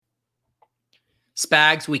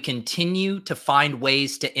Spags, we continue to find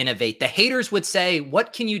ways to innovate. The haters would say,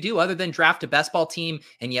 what can you do other than draft a best ball team?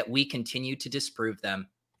 And yet we continue to disprove them.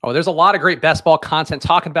 Oh, there's a lot of great best ball content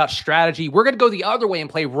talking about strategy. We're going to go the other way and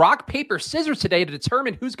play rock, paper, scissors today to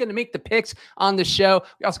determine who's going to make the picks on the show.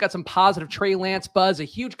 We also got some positive Trey Lance buzz, a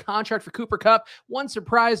huge contract for Cooper Kupp, one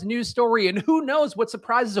surprise news story, and who knows what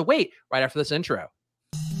surprises await right after this intro.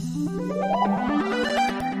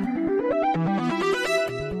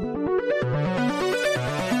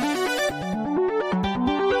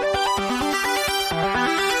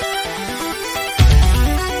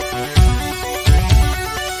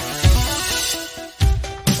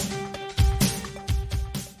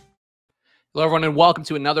 Hello, everyone, and welcome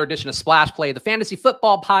to another edition of Splash Play, the fantasy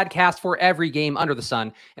football podcast for every game under the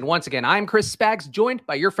sun. And once again, I'm Chris Spags, joined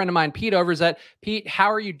by your friend of mine, Pete Overzet. Pete,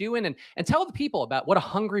 how are you doing? And tell the people about what a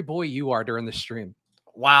hungry boy you are during the stream.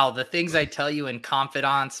 Wow, the things I tell you in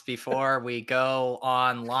confidence before we go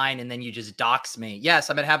online and then you just dox me. Yes,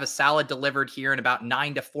 I'm going to have a salad delivered here in about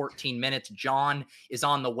 9 to 14 minutes. John is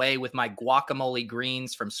on the way with my guacamole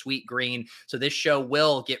greens from Sweet Green. So this show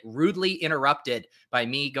will get rudely interrupted by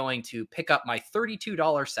me going to pick up my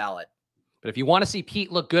 $32 salad. But if you want to see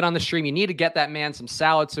Pete look good on the stream, you need to get that man some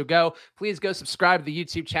salad. So please go subscribe to the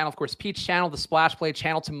YouTube channel. Of course, Pete's channel, the Splash Play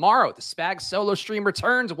channel. Tomorrow, the Spags solo stream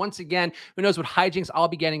returns once again. Who knows what hijinks I'll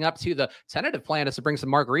be getting up to. The tentative plan is to bring some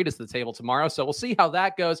margaritas to the table tomorrow. So we'll see how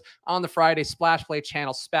that goes on the Friday Splash Play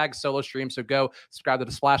channel, Spags solo stream. So go subscribe to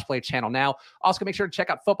the Splash Play channel now. Also, make sure to check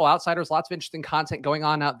out Football Outsiders. Lots of interesting content going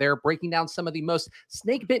on out there, breaking down some of the most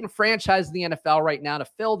snake-bitten franchises in the NFL right now to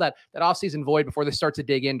fill that offseason void before they start to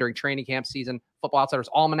dig in during training camp season. Football Outsiders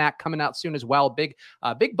Almanac coming out soon as well. Big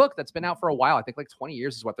book that's been out for a while. I think like 20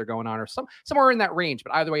 years is what they're going on, or somewhere in that range.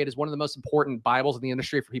 But either way, it is one of the most important Bibles in the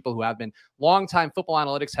industry for people who have been longtime football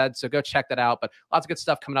analytics heads. So go check that out. But lots of good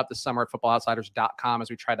stuff coming up this summer at footballoutsiders.com as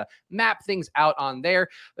we try to map things out on there.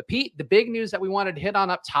 But Pete, the big news that we wanted to hit on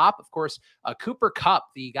up top, of course, Cooper Kupp,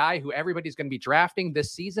 the guy who everybody's going to be drafting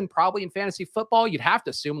this season, probably in fantasy football. You'd have to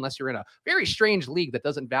assume, unless you're in a very strange league that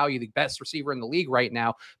doesn't value the best receiver in the league right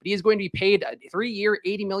now. But he is going to be paid 3-year,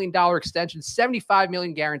 $80 million extension, $75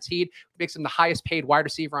 million guaranteed, makes him the highest paid wide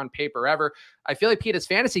receiver on paper ever. I feel like, Pete, as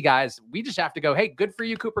fantasy guys, we just have to go, hey, good for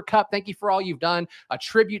you, Cooper Kupp. Thank you for all you've done. A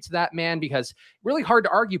tribute to that man, because really hard to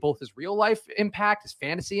argue both his real life impact, his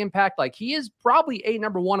fantasy impact. Like, he is probably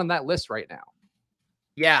number one on that list right now.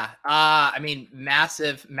 Yeah. I mean,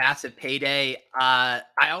 massive payday. I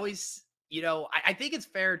always, I think it's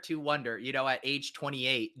fair to wonder, at age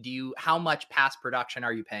 28, how much pass production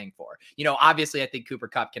are you paying for? Obviously I think Cooper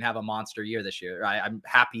Kupp can have a monster year this year. I'm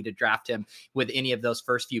happy to draft him with any of those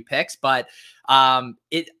first few picks, but the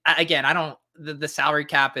salary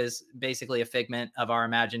cap is basically a figment of our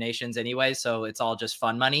imaginations anyway. So it's all just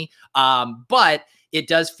fun money. But it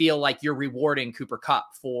does feel like you're rewarding Cooper Kupp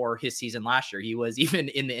for his season last year. He was even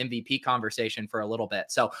in the MVP conversation for a little bit.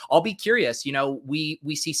 So I'll be curious.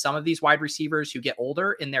 We see some of these wide receivers who get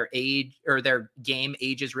older in their age, or their game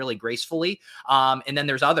ages really gracefully. And then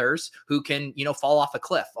there's others who can, fall off a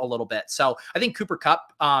cliff a little bit. So I think Cooper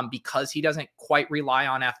Kupp, because he doesn't quite rely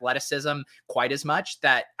on athleticism quite as much,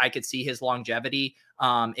 that I could see his longevity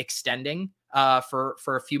extending for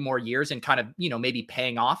a few more years and kind of, maybe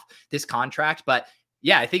paying off this contract. But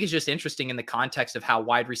yeah, I think it's just interesting in the context of how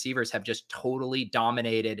wide receivers have just totally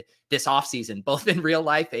dominated this offseason, both in real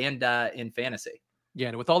life and in fantasy. Yeah,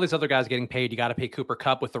 and with all these other guys getting paid, you got to pay Cooper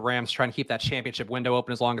Kupp, with the Rams trying to keep that championship window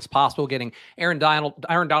open as long as possible, getting Aaron Donald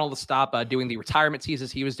to stop doing the retirement teases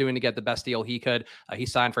he was doing to get the best deal he could. He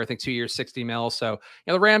signed for, I think, 2 years, $60 million. So,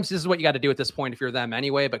 the Rams, this is what you got to do at this point if you're them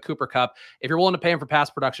anyway. But Cooper Kupp, if you're willing to pay him for pass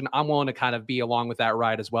production, I'm willing to kind of be along with that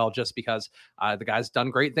ride as well, just because the guy's done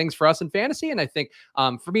great things for us in fantasy. And I think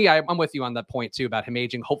for me, I'm with you on that point too about him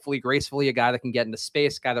aging, hopefully gracefully, a guy that can get into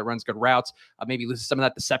space, a guy that runs good routes, maybe loses some of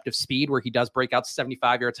that deceptive speed where he does break out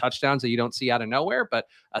 75-yard touchdowns that you don't see out of nowhere, but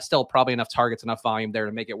still probably enough targets, enough volume there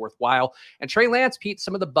to make it worthwhile. And Trey Lance, Pete,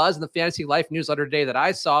 some of the buzz in the Fantasy Life newsletter today that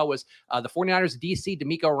I saw was the 49ers DC,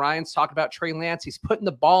 D'Amico Ryans talk about Trey Lance. He's putting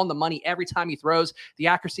the ball in the money every time he throws. The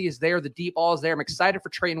accuracy is there. The deep ball is there. I'm excited for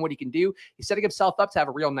Trey and what he can do. He's setting himself up to have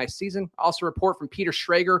a real nice season. Also, a report from Peter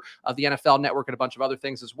Schrager of the NFL Network and a bunch of other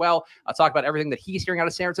things as well. I'll talk about everything that he's hearing out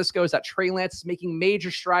of San Francisco is that Trey Lance is making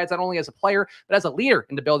major strides, not only as a player, but as a leader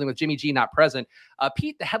in the building with Jimmy G not present.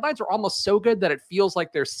 Pete, the headlines are almost so good that it feels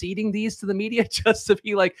like they're seeding these to the media just to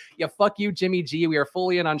be like, yeah, fuck you, Jimmy G. We are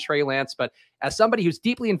fully in on Trey Lance. But as somebody who's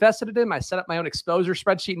deeply invested in him, I set up my own exposure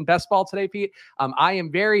spreadsheet in Best Ball today, Pete. I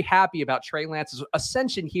am very happy about Trey Lance's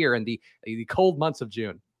ascension here in the cold months of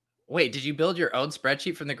June. Wait, did you build your own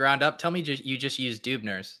spreadsheet from the ground up? Tell me you just used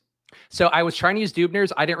Dubner's. So I was trying to use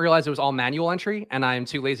Dubner's. I didn't realize it was all manual entry, and I'm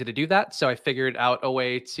too lazy to do that. So I figured out a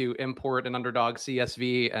way to import an Underdog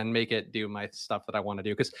CSV and make it do my stuff that I want to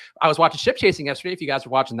do. Because I was watching Ship Chasing yesterday. If you guys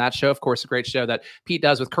were watching that show, of course, a great show that Pete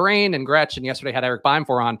does with Corain and Gretch, and yesterday had Eric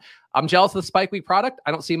Beimfor on. I'm jealous of the Spike Week product.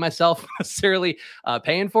 I don't see myself necessarily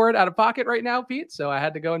paying for it out of pocket right now, Pete. So I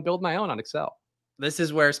had to go and build my own on Excel. This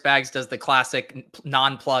is where Spags does the classic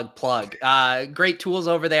non-plug plug. Great tools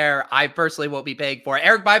over there. I personally won't be paying for it.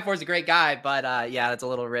 Eric Beimfor is a great guy, but yeah, that's a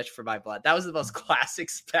little rich for my blood. That was the most classic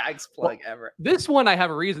Spags plug ever. This one I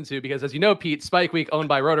have a reason to, because as you know, Pete, Spike Week owned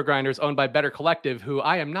by Roto Grinders, owned by Better Collective, who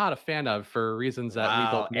I am not a fan of for reasons that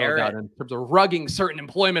we both know about in terms of rugging certain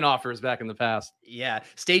employment offers back in the past. Yeah.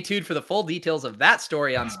 Stay tuned for the full details of that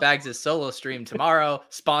story on Spags' solo stream tomorrow,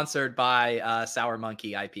 sponsored by Sour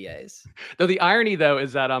Monkey IPAs. Though the irony, though,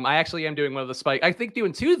 is that I actually am doing one of the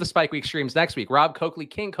doing two of the Spike Week streams next week. Rob Coakley,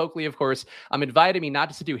 King Coakley, of course, invited me not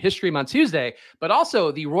just to do his stream on Tuesday, but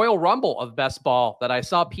also the Royal Rumble of Best Ball that I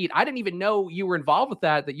saw. Pete, I didn't even know you were involved with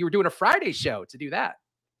that you were doing a Friday show to do that.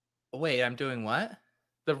 Wait, I'm doing what?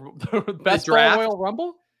 The Best Ball Royal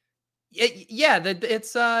Rumble? Yeah,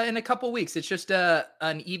 it's in a couple weeks. It's just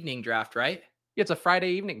an evening draft, right? It's a Friday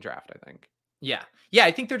evening draft, I think. Yeah.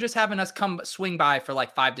 I think they're just having us come swing by for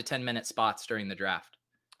like 5 to 10 minute spots during the draft.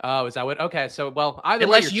 Oh, is that what? Okay, so well,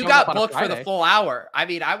 unless you got booked for the full hour. I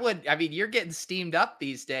mean, you're getting steamed up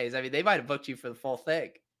these days. I mean, they might have booked you for the full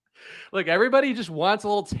thing. Look, everybody just wants a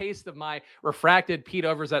little taste of my refracted Pete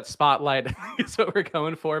Overs at spotlight. That's what we're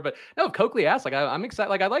going for. But no, Coakley asked. Like, I'm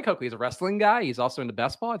excited. Like, I like Coakley. He's a wrestling guy. He's also into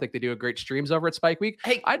best ball. I think they do a great streams over at Spike Week.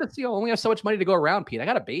 Hey, I just only have so much money to go around, Pete. I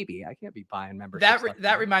got a baby. I can't be buying memberships.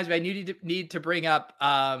 That reminds me. I need to bring up.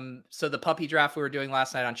 So the puppy draft we were doing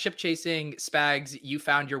last night on Ship Chasing, Spags, you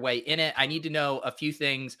found your way in it. I need to know a few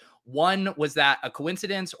things. One, was that a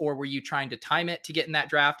coincidence, or were you trying to time it to get in that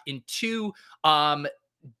draft? And two,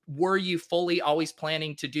 were you fully always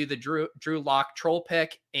planning to do the Drew Lock troll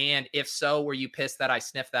pick? And if so, were you pissed that I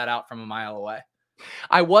sniffed that out from a mile away?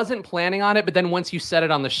 I wasn't planning on it, but then once you said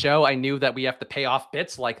it on the show, I knew that we have to pay off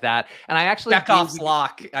bits like that. And I actually Beckhoff's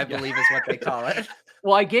lock, I believe is what they call it.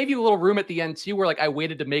 Well, I gave you a little room at the end too, where like I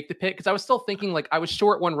waited to make the pick because I was still thinking like I was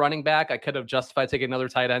short one running back. I could have justified taking another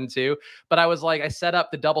tight end too, but I was like, I set up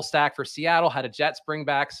the double stack for Seattle, had a Jets bring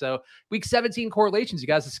back. So week 17 correlations, you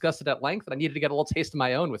guys discussed it at length, and I needed to get a little taste of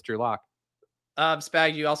my own with Drew Lock.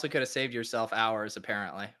 Spag, you also could have saved yourself hours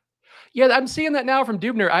apparently. Yeah, I'm seeing that now from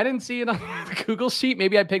Dubner. I didn't see it on the Google sheet.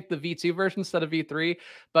 Maybe I picked the V2 version instead of V3,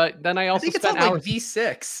 but then I also think spent it's on hours. Like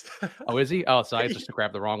V6. Oh, is he? Oh, so I just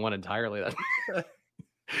grabbed the wrong one entirely then.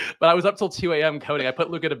 But I was up till 2 a.m. coding. I put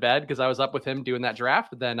Luca to bed because I was up with him doing that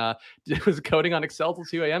draft. Then it was coding on Excel till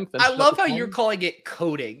 2 a.m. I love how you're calling it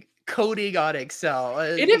coding. Coding on Excel.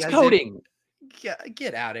 It is coding.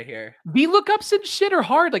 Get out of here. VLOOKUPs and shit are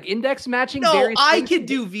hard, like index matching. No, I can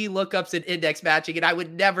do VLOOKUPs and index matching, and I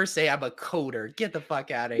would never say I'm a coder. Get the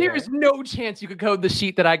fuck out of here. There is no chance you could code the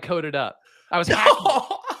sheet that I coded up. I was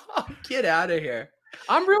Get out of here.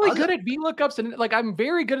 I'm really good at VLOOKUPs, and like I'm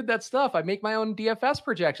very good at that stuff. I make my own DFS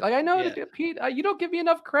projection. Like I know, Pete, you don't give me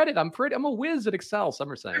enough credit. I'm a whiz at Excel. Some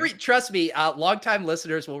are saying. Trust me, longtime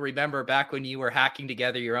listeners will remember back when you were hacking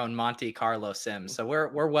together your own Monte Carlo sims. So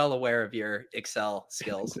we're well aware of your Excel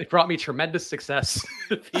skills. They brought me tremendous success,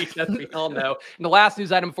 Pete, as we all know. And the last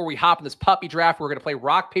news item before we hop in this puppy draft, we're going to play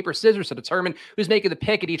rock paper scissors to determine who's making the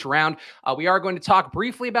pick at each round. We are going to talk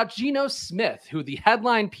briefly about Geno Smith, who the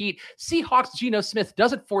headline, Pete, Seahawks Geno Smith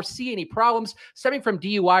doesn't foresee any problems stemming from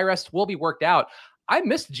DUI arrest will be worked out. I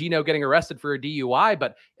missed Geno getting arrested for a DUI,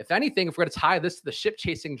 but if anything, if we're going to tie this to the ship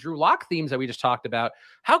chasing Drew Lock themes that we just talked about,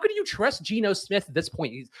 how could you trust Geno Smith at this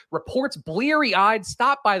point? He reports bleary-eyed,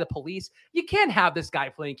 stopped by the police. You can't have this guy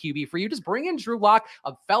playing QB for you. Just bring in Drew Lock,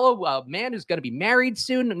 a fellow man who's going to be married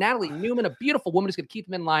soon, Natalie Newman, a beautiful woman who's going to keep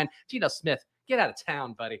him in line. Geno Smith, get out of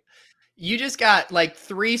town, buddy. You just got like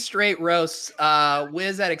 3 straight roasts.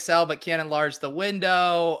 Whiz at Excel, but can't enlarge the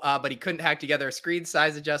window. But he couldn't hack together a screen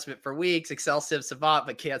size adjustment for weeks. Excel Civ Savant,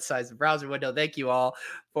 but can't size the browser window. Thank you all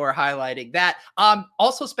for highlighting that.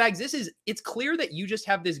 Also, Spags, it's clear that you just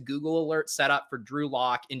have this Google alert set up for Drew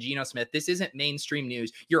Lock and Geno Smith. This isn't mainstream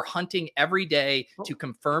news. You're hunting every day to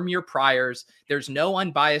confirm your priors. There's no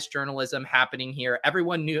unbiased journalism happening here.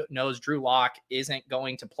 Everyone knows Drew Lock isn't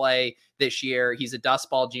going to play this year. He's a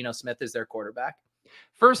dustball. Geno Smith is their quarterback.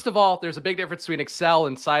 First of all, there's a big difference between Excel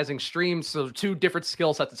and sizing streams. So 2 different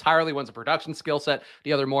skill sets entirely. One's a production skill set.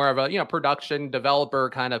 The other more of a, production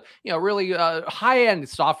developer kind of, really high-end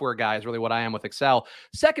software guy is really what I am with Excel.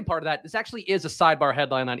 Second part of that, this actually is a sidebar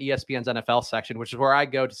headline on ESPN's NFL section, which is where I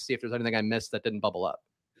go to see if there's anything I missed that didn't bubble up.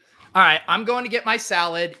 All right, I'm going to get my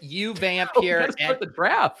salad. You vamp here. Let's start the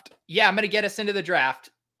draft. Yeah, I'm going to get us into the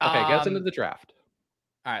draft. Okay, get us into the draft.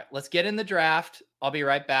 All right, let's get in the draft. I'll be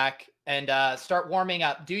right back and start warming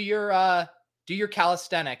up. Do your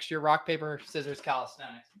calisthenics, your rock, paper, scissors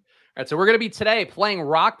calisthenics. All right, so we're going to be today playing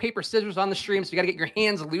rock, paper, scissors on the stream. So you got to get your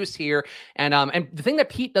hands loose here. And the thing that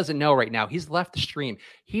Pete doesn't know right now, he's left the stream.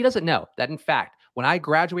 He doesn't know that, in fact, when I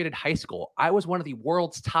graduated high school, I was one of the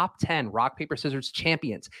world's top 10 rock, paper, scissors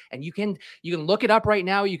champions. And you can look it up right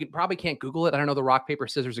now. You probably can't Google it. I don't know the rock, paper,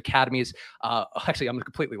 scissors academies. Actually, I'm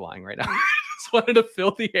completely lying right now. Just wanted to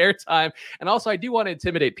fill the airtime. And also, I do want to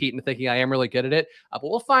intimidate Pete into thinking I am really good at it. But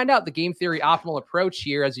we'll find out the game theory optimal approach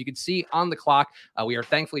here. As you can see on the clock, we are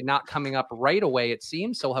thankfully not coming up right away, it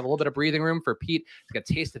seems. So we'll have a little bit of breathing room for Pete to get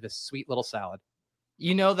a taste of his sweet little salad.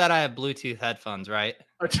 You know that I have Bluetooth headphones, right?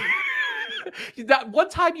 That one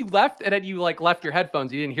time you left and then you left your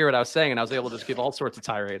headphones, you didn't hear what I was saying, and I was able to just give all sorts of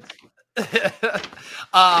tirades.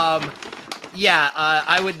 I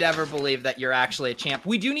would never believe that you're actually a champ.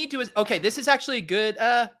 We do need to. Okay, this is actually a good.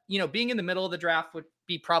 Being in the middle of the draft would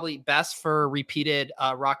be probably best for repeated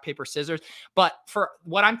rock, paper, scissors. But for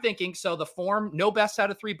what I'm thinking, so the form, no best out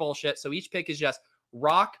of 3 bullshit. So each pick is just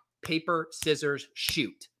rock, paper, scissors,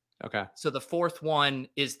 shoot. Okay. So the fourth one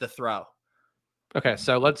is the throw. Okay,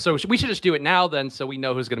 so we should just do it now then, so we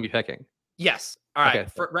know who's going to be picking. Yes. All right.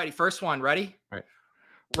 Okay. Ready. First one. Ready? All right.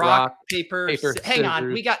 Rock, paper. Hang scissors.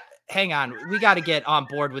 on. We got to get on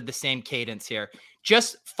board with the same cadence here.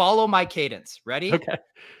 Just follow my cadence. Ready? Okay.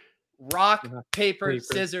 Rock, paper,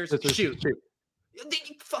 scissors, shoot.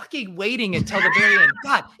 Fucking waiting until the very end.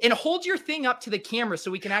 God, and hold your thing up to the camera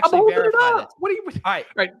so we can actually verify this. What are you? All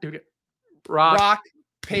right, dude. Rock,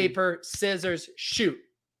 paper, scissors, shoot.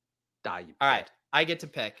 Die. All right. I get to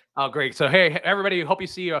pick. Oh, great. So, hey, everybody, hope you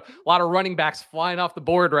see a lot of running backs flying off the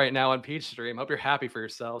board right now on Peach Stream. Hope you're happy for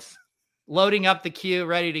yourselves. Loading up the queue,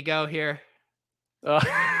 ready to go here.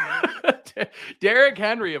 Derrick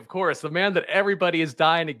Henry, of course, the man that everybody is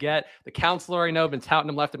dying to get. The counselor, I know, been touting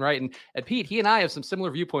him left and right. And Pete, he and I have some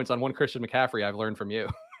similar viewpoints on one Christian McCaffrey I've learned from you.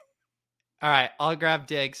 All right, I'll grab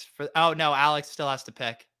Diggs. Oh, no, Alex still has to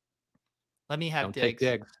pick. Let me have Diggs.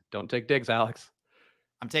 Don't take Diggs, Alex.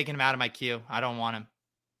 I'm taking him out of my queue. I don't want him.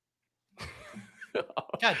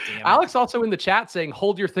 God damn it. Alex also in the chat saying,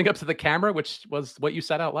 hold your thing up to the camera, which was what you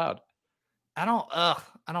said out loud.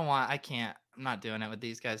 I can't. I'm not doing it with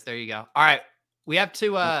these guys. There you go. All right. We have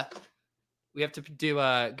to do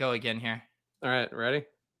go again here. All right. Ready?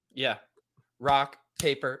 Yeah. Rock,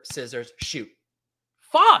 paper, scissors, shoot.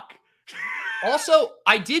 Fuck. Also,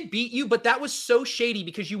 I did beat you, but that was so shady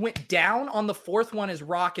because you went down on the fourth one as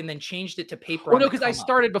rock and then changed it to paper. Well, no, because I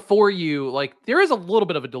started before you. There is a little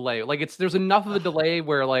bit of a delay. There's enough of a delay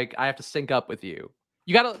where I have to sync up with you.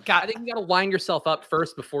 I think you gotta line yourself up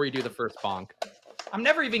first before you do the first bonk. I'm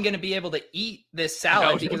never even going to be able to eat this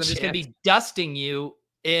salad because I'm just going to be dusting you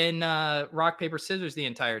in rock, paper, scissors the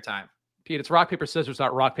entire time. Pete, it's rock, paper, scissors,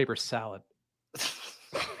 not rock, paper, salad.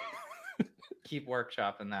 Keep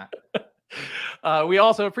workshopping that. We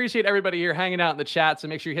also appreciate everybody here hanging out in the chat. So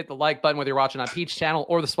make sure you hit the like button, whether you're watching on Peach channel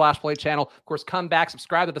or the Splash Play channel. Of course, come back,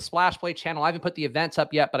 subscribe to the Splash Play channel. I haven't put the events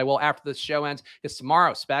up yet, but I will after this show ends. It's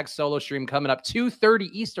tomorrow, Spag solo stream coming up 2:30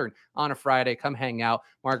 Eastern on a Friday. Come hang out.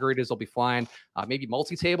 Margaritas will be flying. Maybe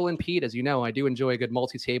multi-table in Pete. As you know, I do enjoy a good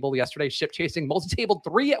multi-table. Yesterday, ship chasing multi-table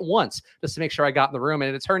 3 at once just to make sure I got in the room.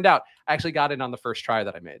 And it turned out I actually got in on the first try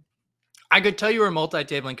that I made. I could tell you were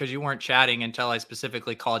multi-tabling because you weren't chatting until I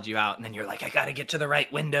specifically called you out. And then you're like, I got to get to the right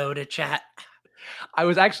window to chat. I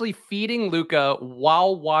was actually feeding Luca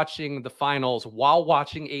while watching the finals, while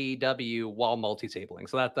watching AEW, while multi-tabling.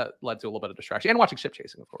 So that led to a little bit of distraction and watching ship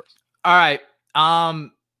chasing, of course. All right.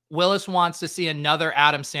 Willis wants to see another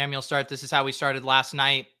Adam Samuel start. This is how we started last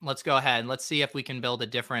night. Let's go ahead. Let's see if we can build a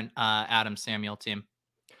different Adam Samuel team.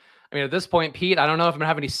 I mean, at this point, Pete, I don't know if I'm going to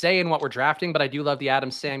have any say in what we're drafting, but I do love the Adam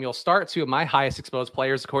Samuel start. 2 of my highest exposed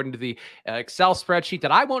players, according to the Excel spreadsheet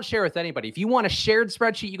that I won't share with anybody. If you want a shared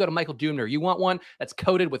spreadsheet, you go to Michael Doomner. You want one that's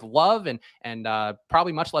coded with love and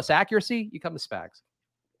probably much less accuracy, you come to Spags.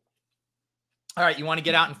 All right, you want to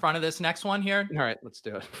get out in front of this next one here? All right, let's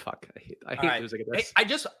do it. Fuck, I hate losing at this. Hey,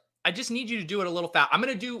 I just need you to do it a little fast. I'm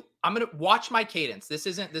gonna watch my cadence. This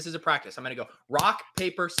is a practice. I'm gonna go rock,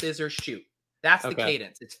 paper, scissors, shoot. That's the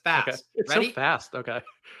cadence. It's fast. Okay. It's ready? So fast. Okay.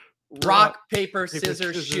 Rock, paper,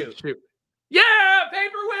 scissors, shoot. Yeah,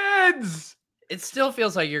 paper wins. It still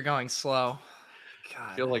feels like you're going slow.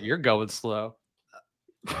 God. I feel like you're going slow.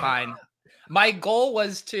 Fine. My goal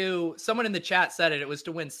was someone in the chat said it was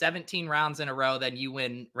to win 17 rounds in a row. Then you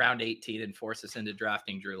win round 18 and force us into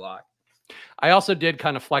drafting Drew Lock. I also did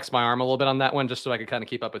kind of flex my arm a little bit on that one just so I could kind of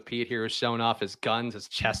keep up with Pete here, who's showing off his guns, his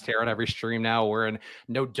chest hair on every stream now, wearing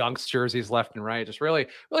no Dunks jerseys left and right. Just really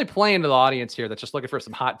playing to the audience here that's just looking for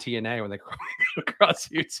some hot TNA when they go across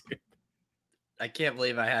YouTube. I can't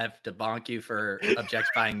believe I have to bonk you for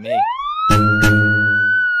objectifying me.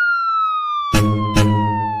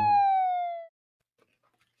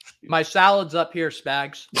 My salad's up here,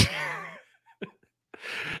 Spags.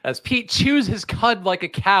 As Pete chews his cud like a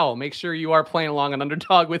cow, make sure you are playing along on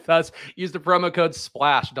Underdog with us. Use the promo code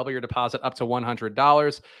SPLASH, double your deposit up to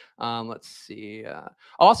 $100. Let's see.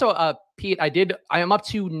 Also, Pete, I am up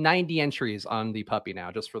to 90 entries on the puppy now,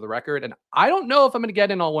 just for the record. And I don't know if I'm going to get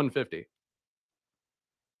in all 150.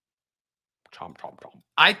 Chomp, chomp, chomp.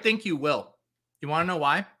 I think you will. You want to know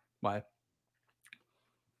why? Why?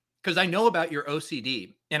 Because I know about your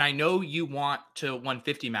OCD, and I know you want to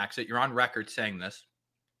 150 max it. You're on record saying this.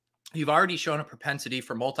 You've already shown a propensity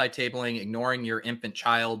for multi-tabling, ignoring your infant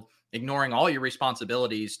child, ignoring all your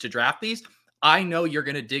responsibilities to draft these. I know you're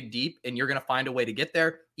going to dig deep, and you're going to find a way to get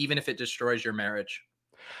there, even if it destroys your marriage.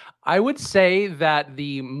 I would say that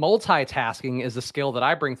the multitasking is a skill that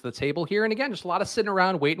I bring to the table here. And again, just a lot of sitting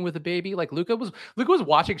around waiting with a baby. Like Luca was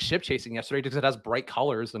watching ship chasing yesterday because it has bright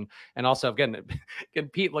colors. And also, again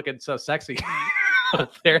Pete looking so sexy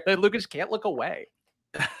there that Luca just can't look away.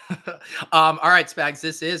 All right, Spags,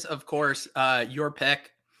 this is, of course, your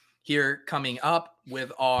pick here coming up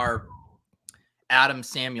with our Adam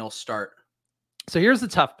Samuel start. So here's the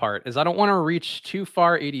tough part is I don't want to reach too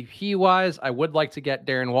far ADP wise. I would like to get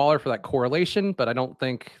Darren Waller for that correlation, but I don't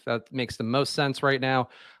think that makes the most sense right now.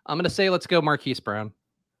 I'm going to say, let's go Marquise Brown.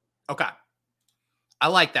 Okay. I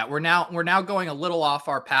like that. We're now going a little off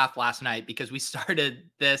our path last night because we started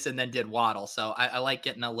this and then did Waddle. So I like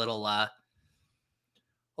getting a little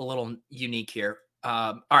unique here.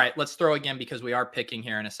 All right, let's throw again because we are picking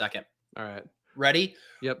here in a second. All right. Ready?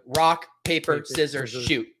 Yep. Rock, paper, scissors,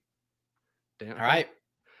 shoot. Damn. All right.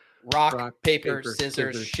 Rock, paper,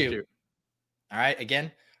 scissors, shoot. All right.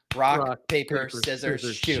 Again. Rock, paper,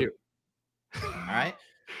 scissors, shoot. All right.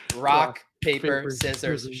 Rock, paper,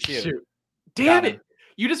 scissors, shoot. Damn it.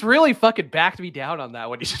 You just really fucking backed me down on that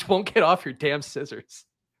one. You just won't get off your damn scissors.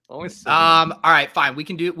 Always. All right, fine. We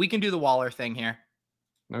can do the Waller thing here.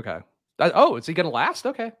 Okay. Oh, is he gonna last?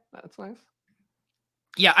 Okay. That's nice.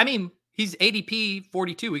 Yeah, I mean, he's ADP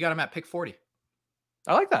 42. We got him at pick 40.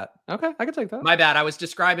 I like that. Okay, I can take that. My bad. I was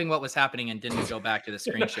describing what was happening and didn't go back to the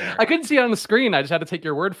screen share. I couldn't see it on the screen. I just had to take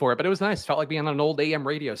your word for it, but it was nice. Felt like being on an old AM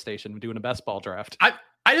radio station doing a best ball draft.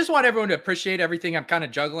 I just want everyone to appreciate everything I'm kind of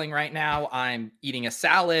juggling right now. I'm eating a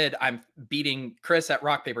salad. I'm beating Chris at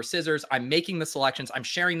rock, paper, scissors. I'm making the selections. I'm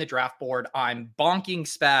sharing the draft board. I'm bonking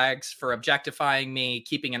Spags for objectifying me,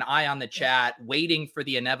 keeping an eye on the chat, waiting for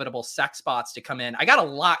the inevitable sex spots to come in. I got a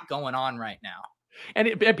lot going on right now.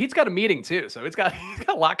 And Pete's got a meeting too, so he's got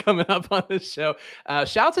a lot coming up on this show.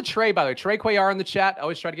 Shout out to Trey, by the way. Trey Cuellar in the chat. I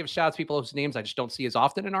always try to give shout out to people whose names I just don't see as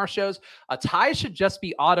often in our shows. Ties should just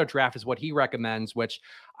be auto draft is what he recommends, which,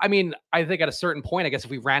 I mean, I think at a certain point, I guess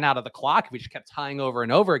if we ran out of the clock, if we just kept tying over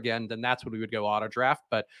and over again, then that's when we would go auto draft.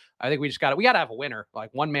 But I think we got to have a winner.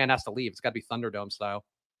 Like one man has to leave. It's got to be Thunderdome style.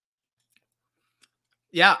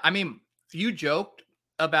 Yeah, I mean, you joked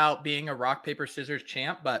about being a rock, paper, scissors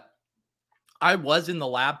champ, but I was in the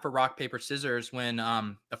lab for rock, paper, scissors when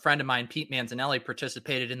a friend of mine, Pete Manzanelli,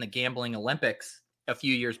 participated in the Gambling Olympics a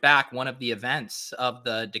few years back. One of the events of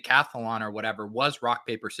the decathlon or whatever was rock,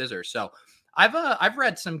 paper, scissors. So I've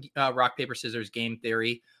read some rock, paper, scissors game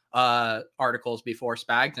theory articles before,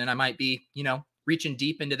 Spags, and I might be, reaching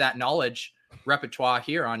deep into that knowledge repertoire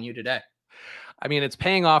here on you today. I mean, it's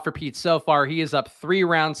paying off for Pete so far. He is up 3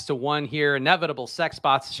 rounds to 1 here. Inevitable sex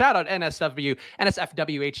spots. Shout out NSFW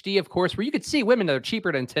HD, of course, where you could see women that are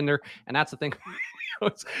cheaper than Tinder. And that's the thing.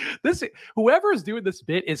 Whoever is doing this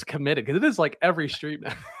bit is committed because it is like every stream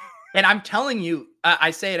now. And I'm telling you, I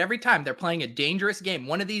say it every time. They're playing a dangerous game.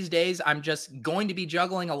 One of these days, I'm just going to be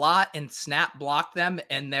juggling a lot and Snap block them.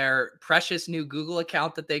 And their precious new Google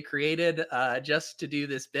account that they created just to do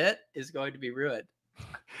this bit is going to be ruined.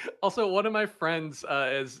 Also, one of my friends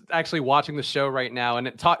is actually watching the show right now and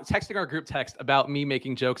texting our group text about me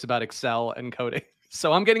making jokes about Excel and coding.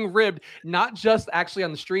 So I'm getting ribbed, not just actually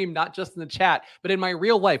on the stream, not just in the chat, but in my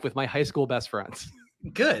real life with my high school best friends.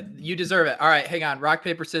 Good. You deserve it. All right, hang on. Rock,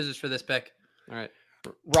 paper, scissors for this pick. All right.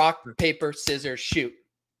 Rock, paper, scissors, shoot.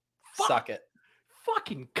 Suck it.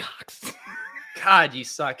 Fucking cocks. God, you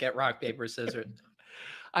suck at rock, paper, scissors.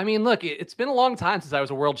 I mean, look, it's been a long time since I was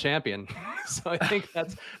a world champion. So I think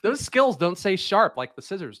those skills don't say sharp like the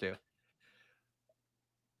scissors do.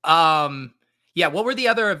 Yeah, what were the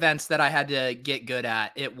other events that I had to get good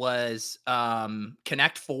at? It was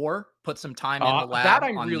Connect 4, put some time in the That lab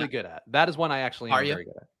I'm on really good at. That is one I actually Are am you? very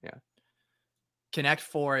good at. Yeah. Connect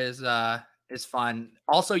 4 is fun.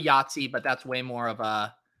 Also Yahtzee, but that's way more of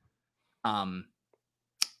a um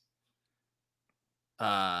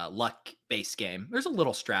luck based game. There's a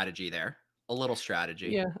little strategy there. A little strategy.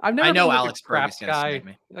 Yeah, I've I never been know like a Alex Berg is craps gonna guy. snag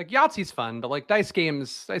me. Like Yahtzee's fun, but like dice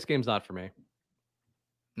games not for me.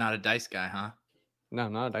 Not a dice guy, huh? No,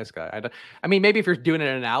 not a dice guy. I mean, maybe if you're doing it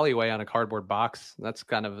in an alleyway on a cardboard box, that's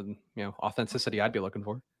kind of authenticity I'd be looking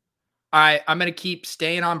for. All right, I'm gonna keep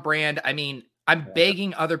staying on brand. I mean, I'm Yeah.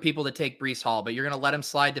 begging other people to take Brees Hall, but you're gonna let him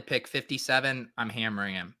slide to pick 57. I'm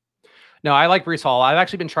hammering him. No, I like Brees Hall. I've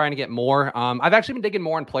actually been trying to get more. I've actually been digging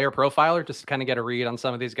more on Player Profiler just to kind of get a read on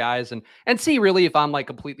some of these guys and see really if I'm like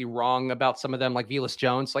completely wrong about some of them, like Velas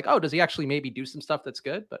Jones. Like, oh, does he actually maybe do some stuff that's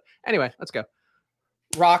good? But anyway, let's go.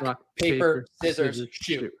 Rock, paper, scissors,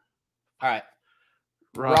 shoot. All right.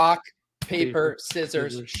 Rock, paper,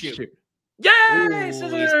 scissors, shoot. Yay! Ooh, he's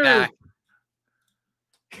back.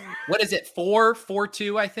 What is it?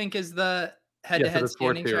 4-4-2, I think, is the head-to-head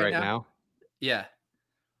standings right now. Yeah.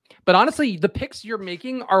 But honestly, the picks you're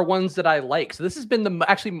making are ones that I like. So this has been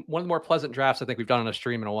actually one of the more pleasant drafts I think we've done on a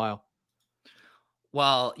stream in a while.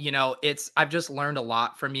 Well, I've just learned a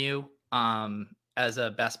lot from you as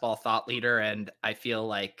a best ball thought leader, and I feel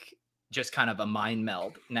like just kind of a mind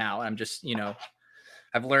meld now. I'm just,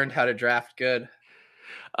 I've learned how to draft good.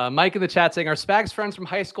 Mike in the chat saying our Spags friends from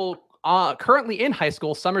high school, currently in high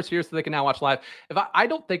school, summer's here so they can now watch live. I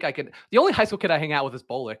don't think I could. The only high school kid I hang out with is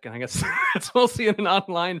Bolick, and I guess it's mostly in an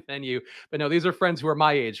online venue. But no, these are friends who are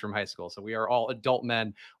my age from high school, so we are all adult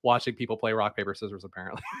men watching people play rock paper scissors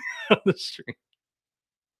apparently on the stream.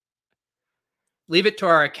 Leave it to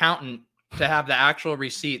our accountant to have the actual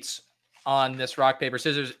receipts on this rock paper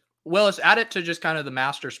scissors. Willis, add it to just kind of the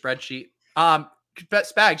master spreadsheet.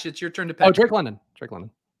 Spags, it's your turn to pick. Oh, Drake London.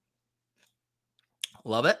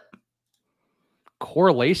 Love it.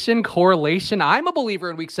 Correlation. I'm a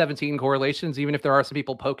believer in week 17 correlations, even if there are some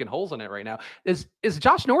people poking holes in it right now. Is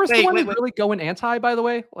Josh Norris the one who's really going anti, by the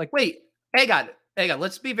way? Hang on.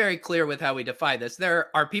 Let's be very clear with how we define this.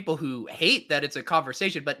 There are people who hate that it's a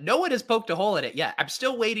conversation, but no one has poked a hole in it yet. I'm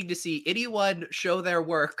still waiting to see anyone show their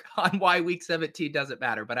work on why week 17 doesn't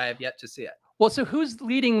matter, but I have yet to see it. Well, so who's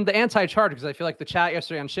leading the anti-charge? Because I feel like the chat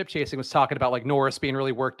yesterday on Ship Chasing was talking about like Norris being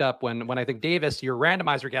really worked up when I think Davis, your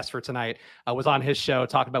randomizer guest for tonight, was on his show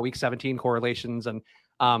talking about week 17 correlations. And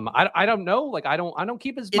I don't know. Like I don't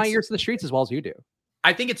keep my ears to the streets as well as you do.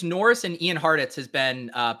 I think it's Norris, and Ian Hartitz has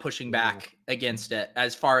been pushing back against it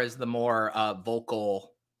as far as the more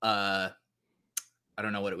vocal. I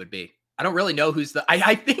don't know what it would be. I don't really know who's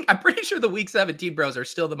I'm pretty sure the week 17 bros are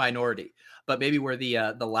still the minority, but maybe we're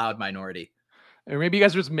the loud minority. Or maybe you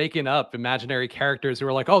guys are just making up imaginary characters who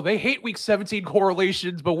are like, oh, they hate week 17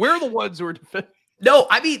 correlations, but we're the ones who are defending. No,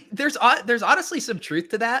 I mean, there's honestly some truth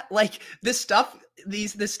to that. Like this stuff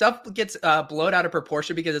gets blown out of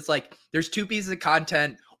proportion because it's like there's two pieces of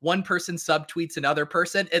content. One person subtweets another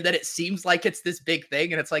person, and then it seems like it's this big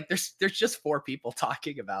thing. And it's like there's just 4 people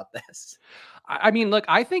talking about this. I mean, look,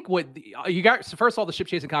 I think what you got. So first of all, the ship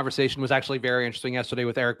chasing conversation was actually very interesting yesterday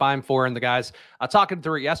with Eric Beimfohr and the guys talking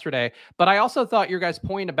through it yesterday. But I also thought your guys'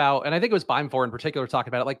 point about, and I think it was Beimfohr in particular talking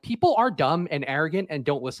about it, like people are dumb and arrogant and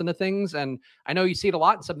don't listen to things. And I know you see it a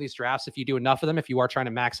lot in some of these drafts if you do enough of them, if you are trying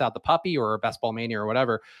to max out the puppy or best ball mania or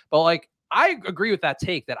whatever. But like, I agree with that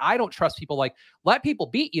take that I don't trust people. Like, let people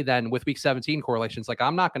beat you then with week 17 correlations. Like,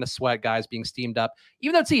 I'm not going to sweat guys being steamed up,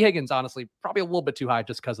 even though T. Higgins, honestly, probably a little bit too high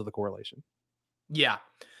just because of the correlation. Yeah.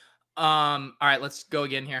 All right, let's go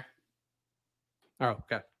again here. Oh,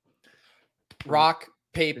 okay. Rock,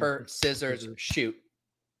 paper, scissors, shoot.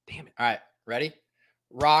 Damn it. All right, ready?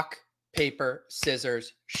 Rock, paper,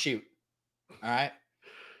 scissors, shoot. All right.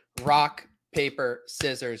 Rock, paper,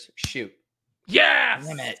 scissors, shoot. Yes!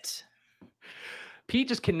 Damn it. Pete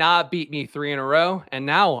just cannot beat me 3 in a row. And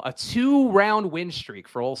now a 2-round win streak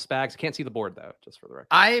for old Spags. Can't see the board, though, just for the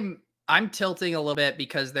record. I'm tilting a little bit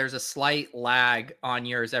because there's a slight lag on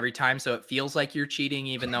yours every time. So it feels like you're cheating,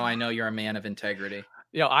 even though I know you're a man of integrity.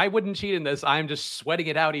 I wouldn't cheat in this. I'm just sweating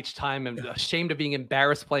it out each time. I'm ashamed of being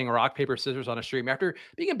embarrassed playing rock, paper, scissors on a stream after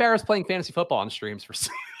being embarrassed playing fantasy football on streams for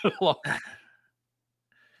so long.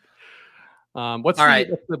 What's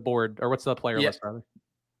the board or what's the player list rather?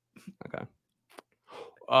 Okay.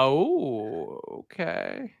 Oh,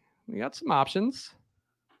 okay. We got some options.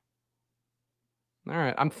 All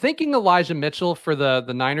right. I'm thinking Elijah Mitchell for the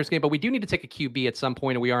Niners game, but we do need to take a QB at some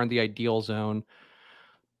point, and we are in the ideal zone.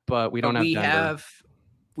 But we don't have Denver.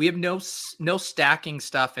 We have no stacking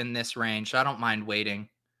stuff in this range. So I don't mind waiting.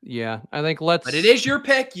 Yeah, I think But it is your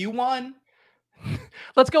pick. You won.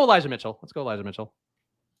 Let's go Elijah Mitchell.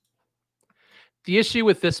 The issue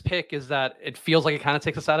with this pick is that it feels like it kind of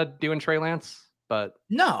takes us out of doing Trey Lance, but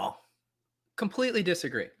no, completely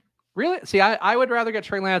disagree. Really? See, I would rather get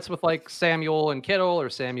Trey Lance with like Samuel and Kittle or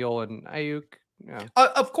Samuel and Ayuk. Yeah.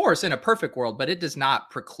 Of course, in a perfect world, but it does not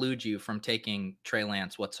preclude you from taking Trey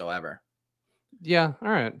Lance whatsoever. Yeah. All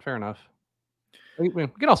right. Fair enough. We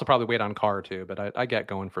can also probably wait on Carr too, but I get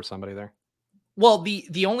going for somebody there. Well,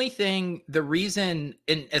 the only thing, the reason,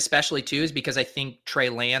 and especially too, is because I think Trey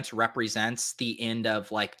Lance represents the end of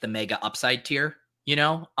like the mega upside tier. You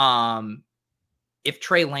know, if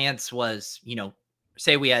Trey Lance was,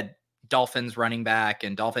 say we had Dolphins running back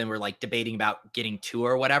and Dolphin were like debating about getting two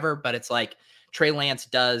or whatever, but it's like Trey Lance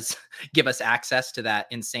does give us access to that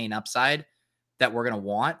insane upside that we're gonna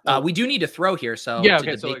want. We do need to throw here, so yeah,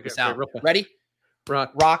 to debate this out. Ready?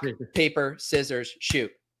 Rock, paper, scissors,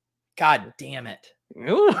 shoot. God damn it.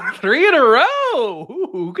 Ooh, 3 in a row. Ooh,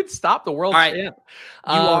 who could stop the world champ?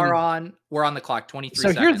 We're on the clock, 23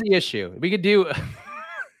 seconds. So here's the issue. We could do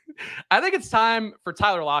I think it's time for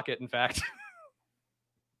Tyler Lockett, in fact.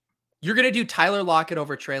 You're going to do Tyler Lockett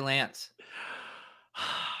over Trey Lance.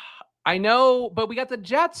 I know, but we got the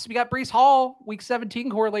Jets. We got Breece Hall, week 17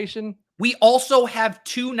 correlation. We also have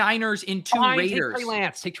 2 Niners and 2 Raiders.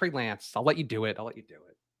 Take Trey Lance. I'll let you do it.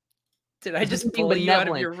 Did I just pull you out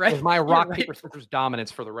of your with my rock, paper, scissors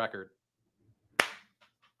dominance for the record?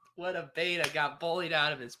 What a beta got bullied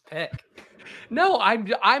out of his pick. No,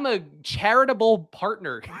 I'm a charitable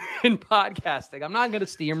partner in podcasting. I'm not going to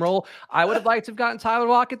steamroll. I would have liked to have gotten Tyler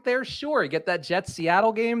Lockett there. Sure, get that Jets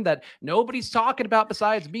Seattle game that nobody's talking about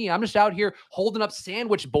besides me. I'm just out here holding up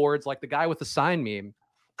sandwich boards like the guy with the sign meme.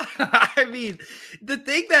 I mean, the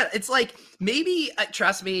thing that it's like, maybe,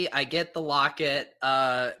 trust me, I get the Lockett,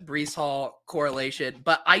 Breece Hall correlation,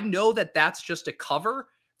 but I know that that's just a cover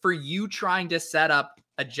for you trying to set up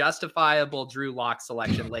a justifiable Drew Lock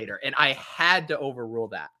selection later. And I had to overrule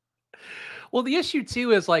that. Well, the issue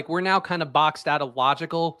too is like, we're now kind of boxed out of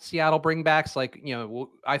logical Seattle bringbacks. Like,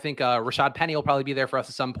 I think Rashad Penny will probably be there for us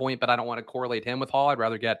at some point, but I don't want to correlate him with Hall. I'd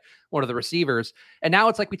rather get one of the receivers. And now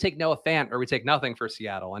it's like, we take Noah Fant or we take nothing for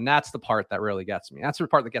Seattle. And that's the part that really gets me. That's the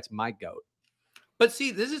part that gets my goat. But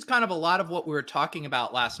see, this is kind of a lot of what we were talking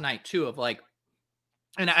about last night too, of like,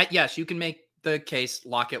 and yes, you can make the case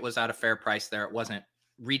Lockett was at a fair price there. It wasn't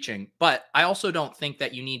reaching, but I also don't think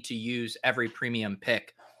that you need to use every premium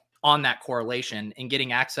pick on that correlation and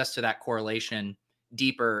getting access to that correlation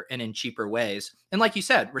deeper and in cheaper ways. And like you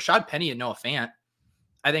said, Rashad Penny and Noah Fant,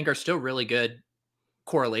 I think, are still really good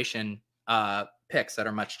correlation picks that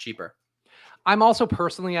are much cheaper. I'm also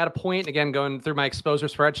personally at a point, again, going through my exposure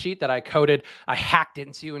spreadsheet that I hacked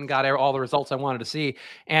into and got all the results I wanted to see.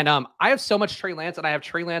 And I have so much Trey Lance, and I have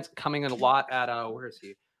Trey Lance coming in a lot at, where is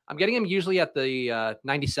he? I'm getting him usually at the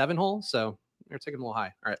 97 hole. So you're taking him a little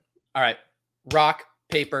high. All right. Rock,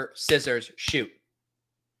 paper, scissors, shoot.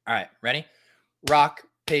 All right. Ready? Rock,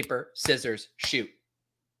 paper, scissors, shoot.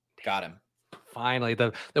 Got him. Finally,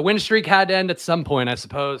 the win streak had to end at some point, I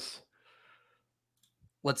suppose.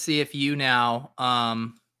 Let's see if you now are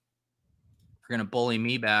going to bully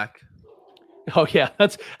me back. Oh yeah,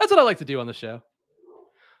 that's what I like to do on the show.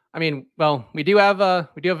 I mean, well, we do have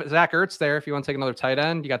Zach Ertz there. If you want to take another tight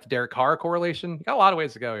end, you got the Derek Carr correlation. You got a lot of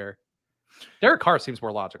ways to go here. Derek Carr seems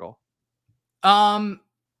more logical.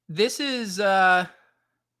 This is I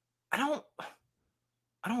don't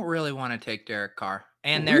really want to take Derek Carr.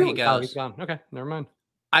 And there he goes. Oh, he's gone. Okay, never mind.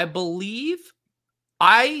 I believe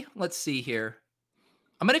let's see here.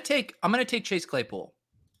 I'm gonna take Chase Claypool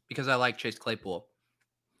because I like Chase Claypool.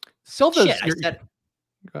 Silva's I said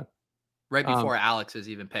right before Alex is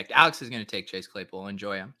even picked. Alex is gonna take Chase Claypool.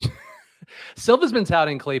 Enjoy him. Silva's been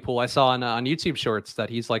touting Claypool. I saw on YouTube shorts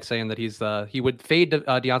that he's like saying that he would fade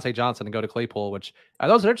Deontay Johnson and go to Claypool, which I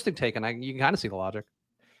thought was an interesting take, and you can kind of see the logic.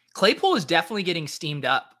 Claypool is definitely getting steamed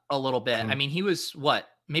up a little bit. I mean, he was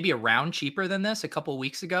maybe a round cheaper than this a couple of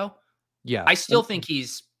weeks ago. Yeah, I still think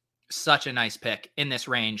he's such a nice pick in this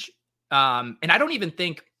range. And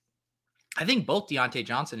I think both Deontay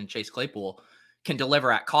Johnson and Chase Claypool can deliver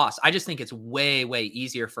at cost. I just think it's way, way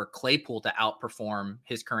easier for Claypool to outperform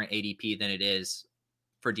his current ADP than it is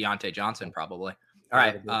for Deontay Johnson, probably. All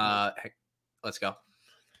right. Let's go.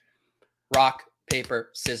 Rock, paper,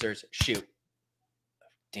 scissors, shoot.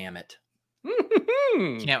 Damn it.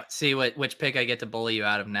 Can't see which pick I get to bully you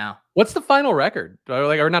out of now. What's the final record?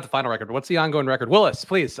 Or not the final record, but what's the ongoing record? Willis,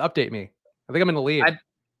 please update me. I think I'm in the lead.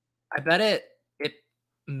 I bet it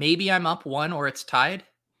maybe I'm up 1 or it's tied.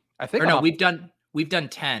 I think we've done We've done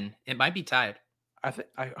 10. It might be tied.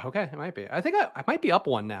 Okay, it might be. I think I might be up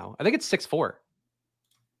one now. I think it's 6-4.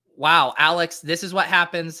 Wow, Alex, this is what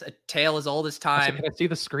happens. A tale as old as time. Can I see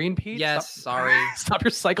the screen, Pete? Yes, sorry. Stop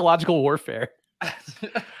your psychological warfare.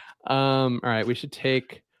 All right, we should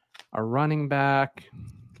take a running back.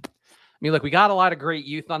 I mean, look, we got a lot of great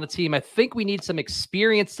youth on the team. I think we need some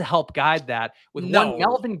experience to help guide that with one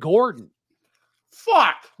Melvin Gordon.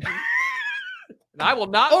 Fuck. And I will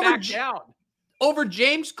not back down. Over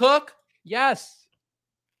James Cook? Yes.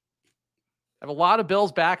 I have a lot of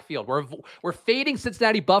Bills backfield. We're fading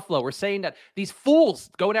Cincinnati Buffalo. We're saying that these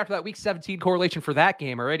fools going after that Week 17 correlation for that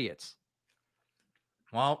game are idiots.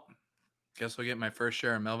 Well, guess we'll get my first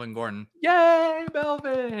share of Melvin Gordon. Yay,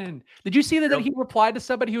 Melvin. Did you see that he replied to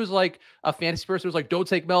somebody who was like a fantasy person who was like, don't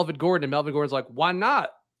take Melvin Gordon. And Melvin Gordon's like, why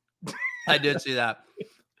not? I did see that.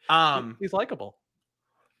 He's likable.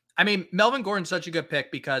 I mean, Melvin Gordon's such a good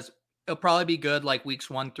pick because he'll probably be good like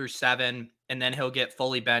weeks 1 through 7. And then he'll get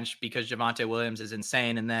fully benched because Javonte Williams is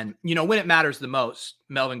insane. And then, when it matters the most,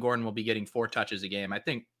 Melvin Gordon will be getting 4 touches a game. I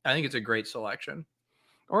think it's a great selection.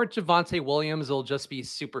 Or Javonte Williams will just be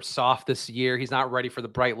super soft this year. He's not ready for the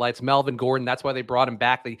bright lights. Melvin Gordon, that's why they brought him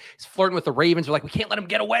back. He's flirting with the Ravens. We're like, we can't let him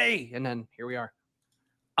get away. And then here we are.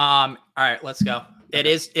 All right, let's go. It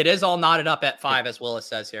is all knotted up at 5, as Willis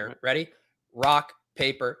says here. Ready? Rock,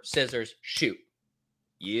 paper, scissors, shoot.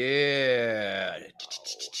 Yeah.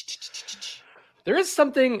 There is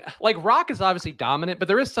something like Rock is obviously dominant, but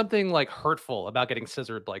there is something like hurtful about getting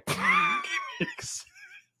scissored. Like,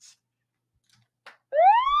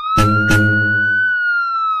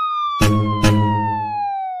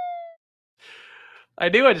 I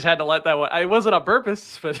knew I just had to let that one. I wasn't on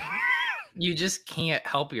purpose, but you just can't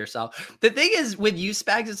help yourself. The thing is with you,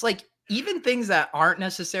 Spags, it's like even things that aren't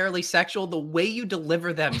necessarily sexual, the way you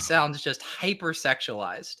deliver them sounds just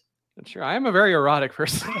hyper-sexualized. Sure, I am a very erotic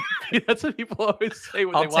person. That's what people always say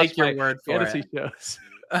when they watch my word for fantasy shows.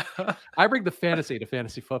 I bring the fantasy to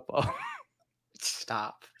fantasy football.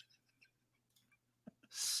 Stop.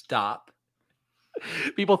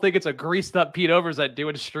 People think it's a greased up Pete Overzet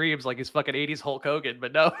doing streams like he's fucking 80s Hulk Hogan,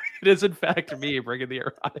 but no, it is in fact me bringing the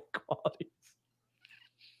erotic qualities.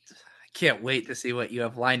 Can't wait to see what you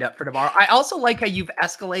have lined up for tomorrow. I also like how you've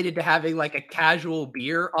escalated to having like a casual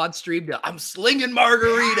beer on stream. I'm slinging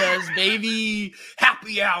margaritas, baby.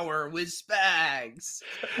 Happy hour with Spags.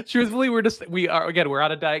 Truthfully, we're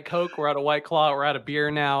out of Diet Coke, we're out of White Claw, we're out of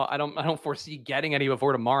beer now. I don't foresee getting any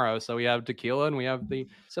before tomorrow. So we have tequila and we have the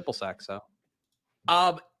Sipple Sack. So,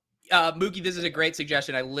 Mookie, this is a great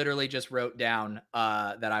suggestion. I literally just wrote down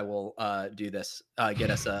that I will do this. Get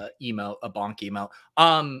us a bonk email.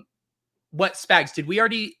 What Spags did we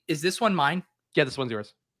already? Is this one mine? Yeah, this one's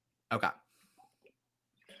yours. Okay.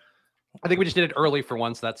 I think we just did it early for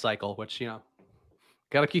once that cycle, which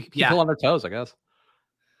gotta keep people on their toes, I guess.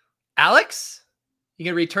 Alex, you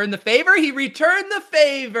gonna return the favor? He returned the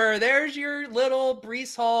favor. There's your little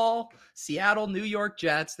Breece Hall, Seattle, New York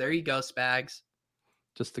Jets. There you go, Spags.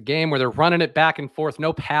 Just a game where they're running it back and forth.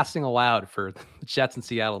 No passing allowed for the Jets in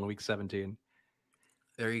Seattle in Week 17.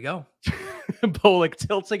 There you go. Bolek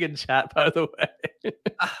tilting in chat, by the way.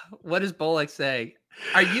 What is Bolek saying?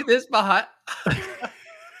 Are you this behind?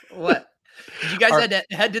 What? Did you guys had to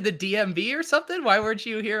head to the DMV or something? Why weren't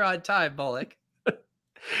you here on time, Bolek?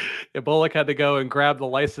 Yeah, Bolek had to go and grab the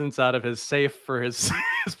license out of his safe for his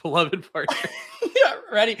beloved partner. Yeah,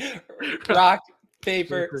 ready? Rock,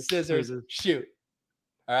 paper, scissors, shoot.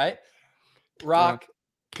 All right? Rock,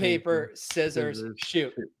 paper, scissors,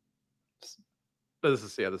 shoot. This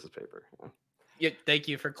is paper. Yeah, thank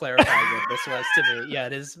you for clarifying what this was to me. Yeah,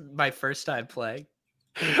 it is my first time playing.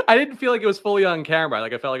 I didn't feel like it was fully on camera.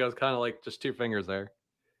 Like I felt like I was kind of like just 2 fingers there.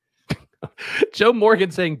 Joe Morgan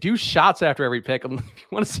saying, do shots after every pick. If you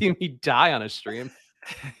want to see me die on a stream.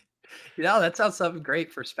 That sounds something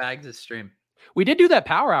great for Spags' stream. We did do that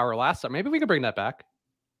power hour last time. Maybe we could bring that back.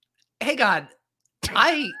 Hey, God,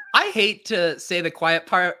 I hate to say the quiet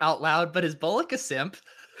part out loud, but is Bolek a simp?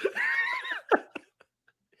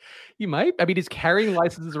 You might. I mean, he's carrying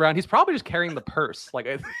licenses around. He's probably just carrying the purse. Like,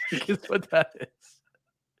 I think is what that is.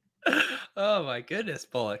 Oh my goodness,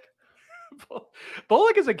 Bolek.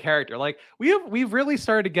 Bolek is a character. Like we've really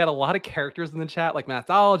started to get a lot of characters in the chat, like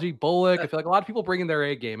Mathology, Bolek. I feel like a lot of people bring in their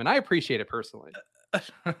A game, and I appreciate it personally.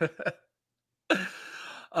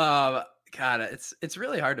 God, it's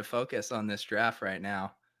really hard to focus on this draft right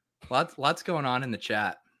now. Lots going on in the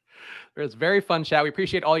chat. It was very fun chat. We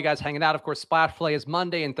appreciate all you guys hanging out. Of course, Splash Play is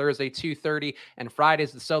Monday and Thursday, 2:30, and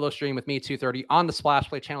Fridays the solo stream with me, 2:30 on the Splash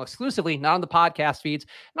Play channel exclusively, not on the podcast feeds.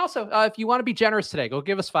 And also, if you want to be generous today, go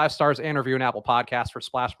give us 5 stars and review an Apple Podcast for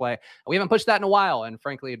Splash Play. We haven't pushed that in a while, and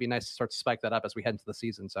frankly, it'd be nice to start to spike that up as we head into the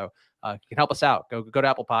season. So you can help us out. Go to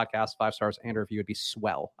Apple Podcasts, 5 stars and a review would be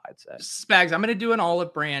swell, I'd say. Spags, I'm going to do an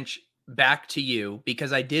olive branch back to you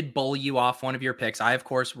because I did bully you off one of your picks. I, of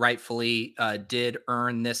course, rightfully did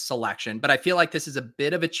earn this selection, but I feel like this is a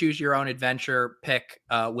bit of a choose your own adventure pick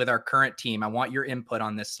with our current team. I want your input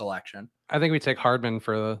on this selection. I think we take Hardman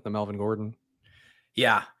for the Melvin Gordon.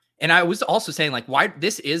 Yeah. And I was also saying, like, why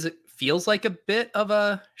this feels like a bit of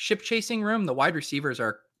a ship chasing room. The wide receivers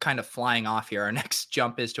are kind of flying off here. Our next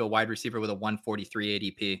jump is to a wide receiver with a 143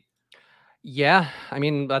 ADP. Yeah, I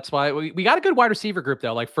mean, that's why we got a good wide receiver group,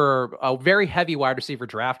 though. Like, for a very heavy wide receiver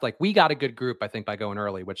draft, like, we got a good group, I think, by going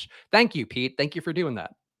early, which thank you, Pete. Thank you for doing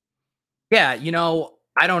that. Yeah,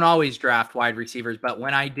 I don't always draft wide receivers, but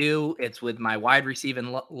when I do, it's with my wide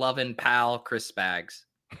receiving loving pal, Chris Spags.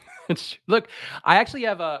 Look, I actually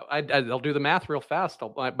have I'll do the math real fast.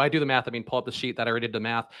 By do the math, I mean pull up the sheet that I already did the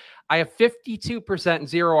math. I have 52%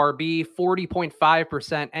 zero RB,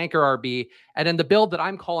 40.5% anchor RB, and in the build that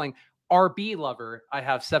I'm calling RB lover, I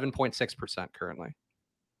have 7.6% currently.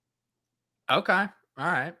 Okay. All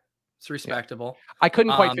right. It's respectable. Yeah. I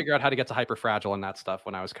couldn't quite figure out how to get to hyper fragile and that stuff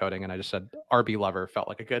when I was coding, and I just said RB lover felt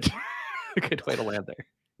like a good way to land there.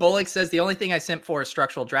 Bullock says the only thing I simp for is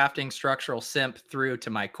structural drafting, structural simp through to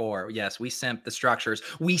my core. Yes, we simp the structures.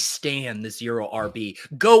 We stand the zero RB.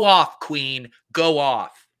 Go off, Queen. Go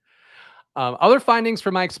off. Other findings for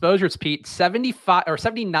my exposures, Pete, 75 or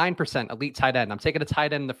 79% elite tight end. I'm taking a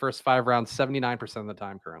tight end in the first 5 rounds, 79% of the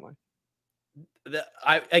time currently.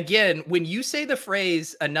 Again, when you say the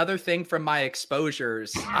phrase, another thing from my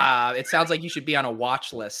exposures, it sounds like you should be on a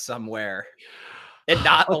watch list somewhere and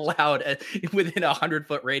not allowed within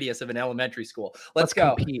 100-foot radius of an elementary school. Let's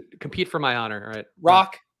go. Compete for my honor. All right.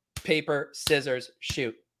 Rock, paper, scissors,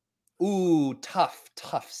 shoot. Ooh, tough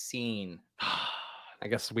scene. I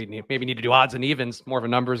guess we maybe need to do odds and evens. More of a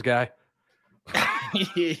numbers guy.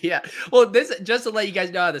 Yeah. Well, this just to let you guys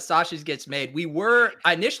know how the sausage gets made.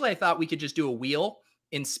 Initially I thought we could just do a wheel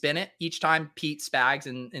and spin it each time Pete Spags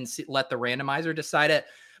and let the randomizer decide it.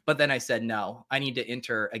 But then I said, no, I need to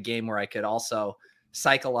enter a game where I could also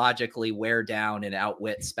psychologically wear down and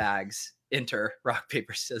outwit Spags. Enter rock,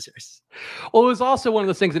 paper, scissors. Well, it was also one of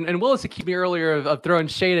those things, and Willis accused me earlier of throwing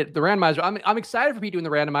shade at the randomizer. I'm excited for Pete doing the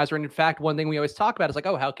randomizer, and in fact, one thing we always talk about is like,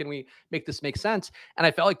 oh, how can we make this make sense? And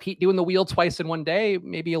I felt like Pete doing the wheel twice in one day,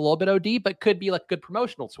 maybe a little bit OD, but could be like a good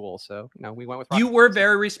promotional tool. So, we went with rock, you were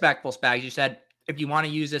very respectful, Spags. You said if you want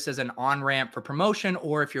to use this as an on-ramp for promotion,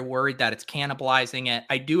 or if you're worried that it's cannibalizing it,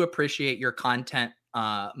 I do appreciate your content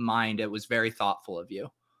mind. It was very thoughtful of you.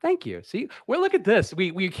 Thank you. See, look at this.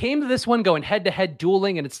 We came to this one going head-to-head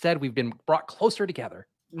dueling, and instead we've been brought closer together.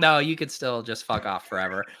 No, you could still just fuck off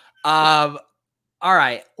forever. All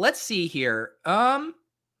right, let's see here. I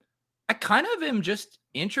kind of am just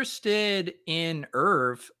interested in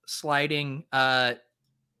Irv sliding 10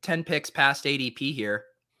 picks past ADP here.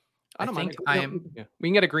 I don't mind. We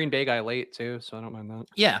can get a Green Bay guy late too, so I don't mind that.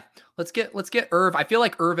 Yeah, let's get Irv. I feel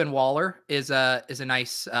like Irv and Waller is a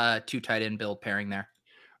nice 2 tight end build pairing there.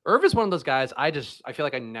 Irv is one of those guys I feel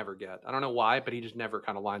like I never get. I don't know why, but he just never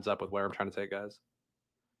kind of lines up with where I'm trying to take guys.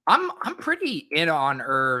 I'm pretty in on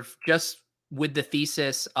Irv just with the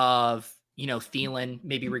thesis of, Thielen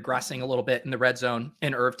maybe regressing a little bit in the red zone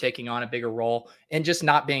and Irv taking on a bigger role and just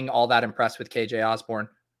not being all that impressed with KJ Osborne.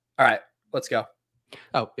 All right, let's go.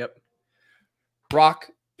 Oh, yep. Rock,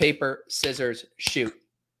 paper, scissors, shoot.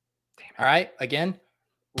 All right, again.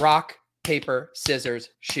 Rock, paper, scissors,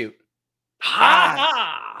 shoot.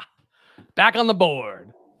 Back on the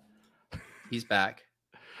board. He's back.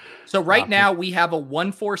 So right now we have a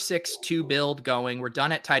 1-4-6-2 build going. We're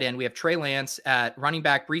done at tight end. We have Trey Lance at running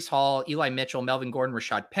back, Breece Hall, Eli Mitchell, Melvin Gordon,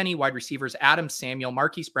 Rashad Penny, wide receivers, Adam Samuel,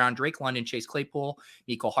 Marquise Brown, Drake London, Chase Claypool,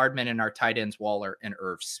 Mecole Hardman, and our tight ends, Waller and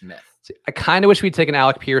Irv Smith. See, I kind of wish we'd taken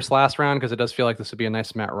Alec Pierce last round because it does feel like this would be a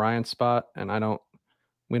nice Matt Ryan spot, and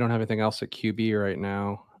we don't have anything else at QB right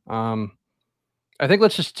now. I think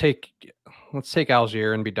let's take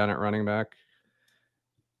Algier and be done at running back.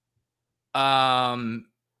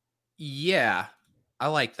 Yeah, I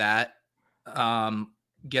like that.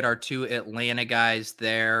 Get our 2 Atlanta guys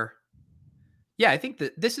there. Yeah, I think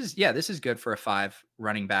that this is good for a 5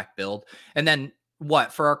 running back build. And then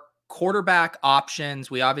for our quarterback options,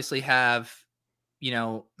 we obviously have,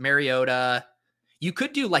 Mariota. You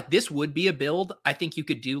could do this would be a build. I think you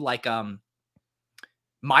could do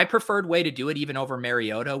My preferred way to do it, even over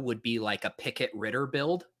Mariota, would be like a Pickett Ritter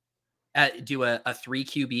build. Do a 3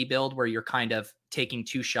 QB build where you're kind of taking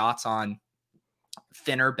 2 shots on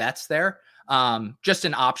thinner bets there. Just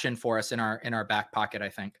an option for us in our back pocket, I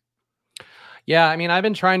think. Yeah, I mean, I've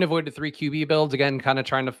been trying to avoid the 3 QB builds again, kind of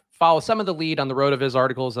trying to follow some of the lead on the RotoViz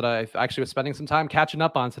articles that I actually was spending some time catching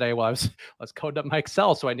up on today while I was coding up my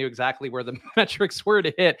Excel, so I knew exactly where the metrics were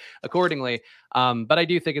to hit accordingly. But I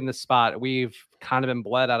do think in this spot we've kind of been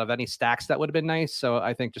bled out of any stacks that would have been nice. So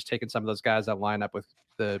I think just taking some of those guys that line up with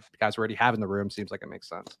the guys we already have in the room seems like it makes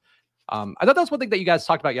sense. I thought that was one thing that you guys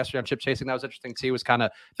talked about yesterday on chip chasing. That was interesting too, was kind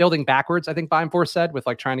of building backwards. I think Beimfohr said, with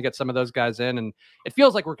like trying to get some of those guys in. And it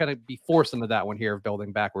feels like we're going to be forced into that one here of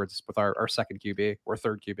building backwards with our second QB or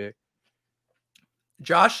third QB.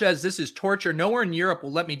 Josh says, this is torture. Nowhere in Europe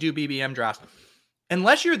will let me do BBM drafts.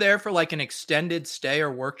 Unless you're there for like an extended stay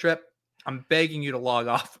or work trip, I'm begging you to log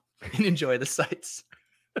off and enjoy the sites.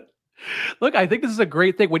 Look, I think this is a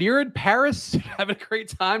great thing. When you're in Paris, having a great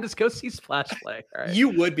time, just go see Splash Play. All right. You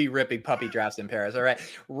would be ripping puppy drafts in Paris. All right.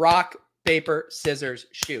 Rock, paper, scissors,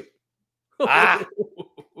 shoot. Ah,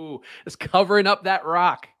 it's covering up that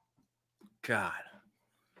rock. God.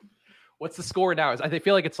 What's the score now? I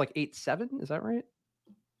feel like it's like 8-7. Is that right?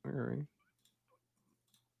 Where are we?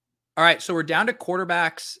 All right. So we're down to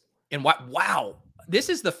quarterbacks. And what? Wow. This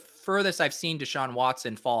is the furthest I've seen Deshaun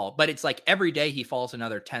Watson fall, but it's like every day he falls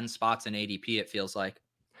another 10 spots in ADP. It feels like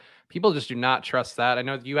people just do not trust that. I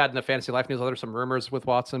know you had in the Fantasy Life newsletter some rumors with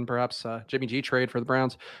Watson, perhaps Jimmy G trade for the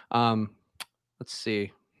Browns. Let's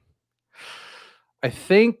see. I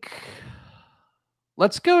think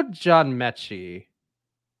let's go John Mechie.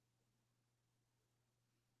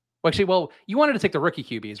 Well, you wanted to take the rookie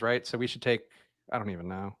QBs, right? So we should take, I don't even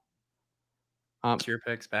know. It's your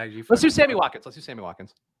picks, Bag. Let's do Sammy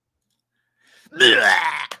Watkins.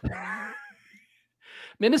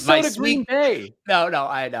 Minnesota, Green Bay. No,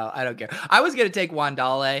 I know. I don't care. I was going to take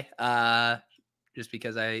Wandale just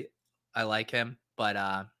because I like him.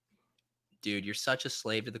 But, dude, you're such a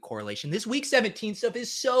slave to the correlation. This week 17 stuff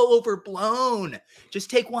is so overblown. Just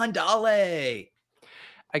take Wandale.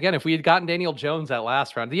 Again, if we had gotten Daniel Jones that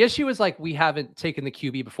last round, the issue is like we haven't taken the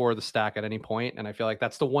QB before the stack at any point, and I feel like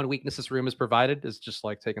that's the one weakness this room has provided is just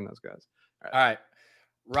like taking those guys. All right.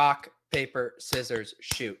 Rock, paper, scissors,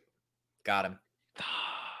 shoot. Got him.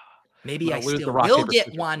 Maybe I still will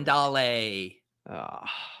get Wandale.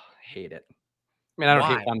 Hate it. I mean, I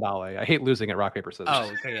don't hate Wandale. I hate losing at rock, paper, scissors. Oh,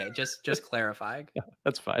 okay. Just clarifying. Yeah,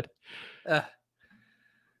 that's fine.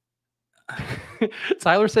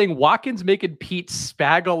 Tyler saying Watkins making Pete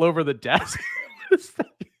spag all over the desk.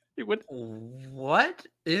 What?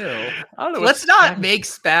 Ew. I don't know. Let's not make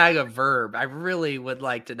spag a verb. I really would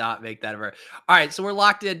like to not make that a verb. All right, so we're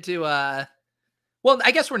locked into well,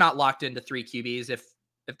 I guess we're not locked into 3 QBs if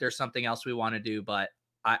there's something else we want to do, but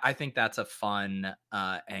I think that's a fun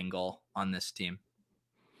angle on this team.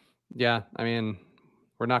 Yeah, I mean,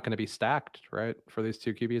 we're not going to be stacked, right, for these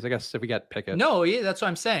 2 QBs. I guess if we get Pickett. No, yeah, that's what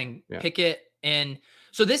I'm saying. Yeah. Pickett. And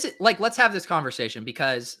so this is like, let's have this conversation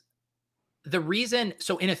because the reason,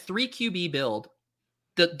 so in a 3 QB build,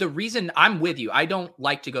 the reason I'm with you, I don't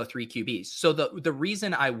like to go 3 QBs. So the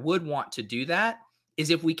reason I would want to do that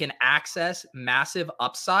is if we can access massive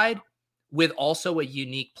upside with also a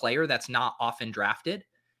unique player that's not often drafted.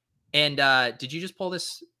 And did you just pull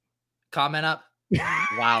this comment up?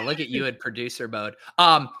 Wow, look at you in producer mode.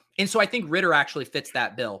 And so I think Ritter actually fits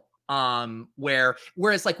that bill.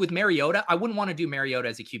 Whereas like with Mariota, I wouldn't want to do Mariota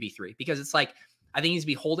as a QB3 because it's like, I think he's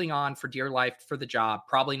be holding on for dear life for the job,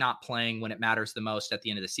 probably not playing when it matters the most at the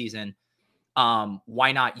end of the season.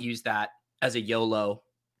 Why not use that as a YOLO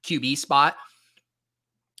QB spot?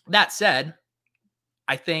 That said,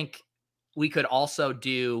 I think we could also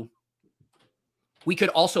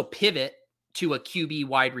pivot to a QB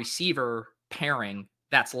wide receiver pairing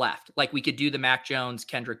that's left. Like we could do the Mac Jones,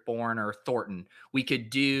 Kendrick Bourne, or Thornton. We could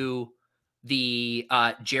do the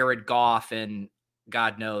Jared Goff and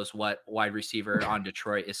God knows what wide receiver on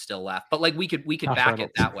Detroit is still left. But like we could back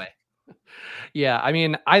it that way. Yeah, I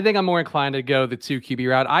mean, I think I'm more inclined to go the 2 QB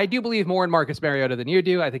route. I do believe more in Marcus Mariota than you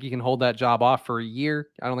do. I think he can hold that job off for a year.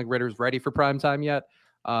 I don't think Ritter's ready for prime time yet.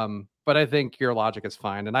 But I think your logic is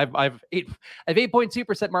fine. And I've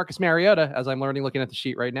 8.2% Marcus Mariota as I'm learning looking at the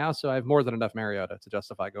sheet right now. So I have more than enough Mariota to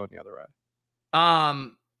justify going the other way. All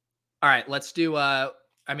right, let's do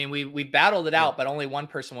I mean, we battled it out, but only one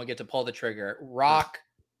person will get to pull the trigger. Rock,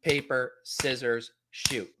 paper, scissors,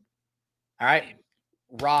 shoot. All right.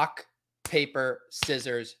 Rock, paper,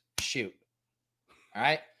 scissors, shoot. All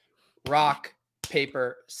right. Rock,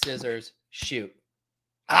 paper, scissors, shoot.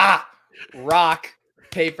 Rock,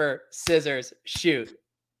 paper, scissors, shoot.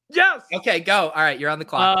 Yes. Okay, go. All right, you're on the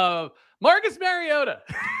clock. Marcus Mariota.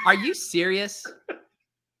 Are you serious?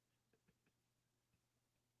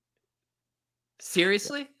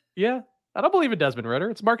 Seriously? Yeah. I don't believe in Desmond Ritter.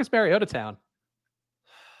 It's Marcus Mariota town.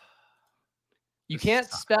 You can't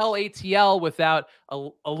spell ATL without a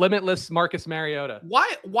limitless Marcus Mariota.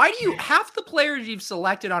 Why do you half the players you've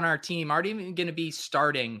selected on our team aren't even going to be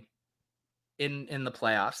starting in the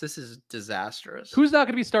playoffs? This is disastrous. Who's not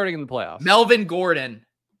going to be starting in the playoffs? Melvin Gordon.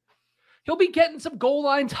 He'll be getting some goal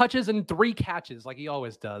line touches and 3 catches like he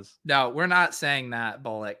always does. No, we're not saying that,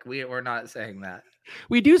 Bullock. We're not saying that.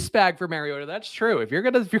 We do spag for Mariota. That's true. If you're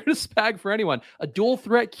gonna spag for anyone, a dual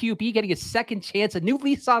threat QB getting a second chance, a new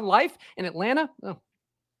lease on life in Atlanta. Oh.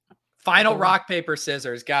 Final rock, paper,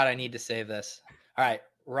 scissors. God, I need to save this. All right.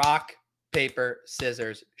 Rock, paper,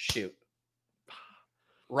 scissors, shoot.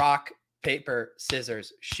 Rock, paper,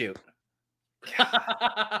 scissors, shoot.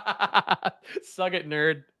 Suck it,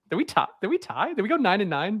 nerd. Did we tie? Did we go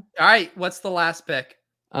 9-9? All right. What's the last pick?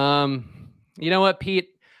 You know what, Pete?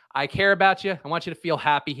 I care about you. I want you to feel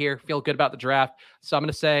happy here, feel good about the draft. So I'm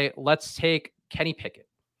going to say, let's take Kenny Pickett.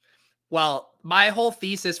 Well, my whole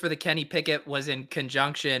thesis for the Kenny Pickett was in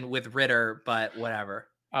conjunction with Ritter, but whatever.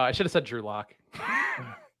 I should have said Drew Lock.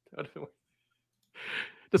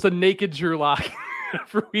 Just a naked Drew Lock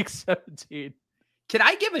for week 17. Can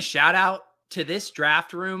I give a shout out to this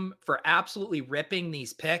draft room for absolutely ripping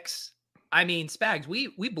these picks? I mean, Spags, we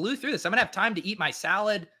blew through this. I'm going to have time to eat my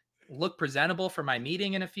salad, look presentable for my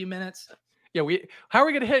meeting in a few minutes. Yeah, how are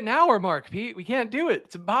we going to hit an hour mark, Pete? We can't do it.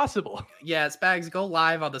 It's impossible. Yeah, Spags, go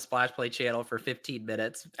live on the Splash Play channel for 15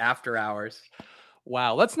 minutes after hours.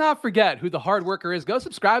 Wow. Let's not forget who the hard worker is. Go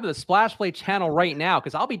subscribe to the Splash Play channel right now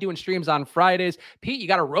because I'll be doing streams on Fridays. Pete, you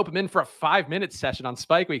got to rope him in for a 5-minute session on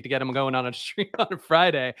Spike Week to get him going on a stream on a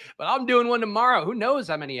Friday. But I'm doing one tomorrow. Who knows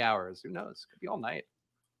how many hours? Who knows? Could be all night.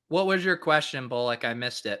 What was your question, Bullock? I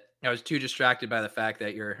missed it. I was too distracted by the fact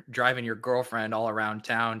that you're driving your girlfriend all around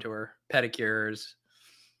town to her pedicures.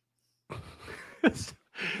 That's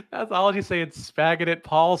all you saying. Spagging it.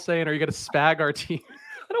 Paul saying, "Are you going to spag our team?"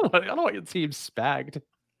 I don't want your team spagged.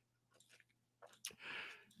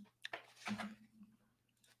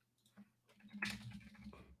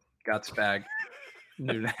 Got spagged.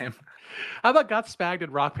 New name. How about got spagged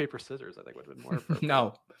and rock, paper, scissors? I think would have been more appropriate.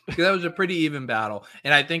 No, that was a pretty even battle.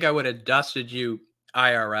 And I think I would have dusted you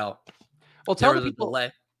IRL. Well, tell the people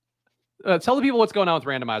what's going on with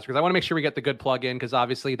Randomizer, because I want to make sure we get the good plug in, because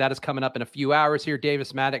obviously that is coming up in a few hours here.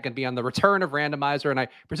 Davis Maddock going to be on the return of Randomizer, and I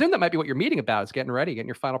presume that might be what you're meeting about. Is getting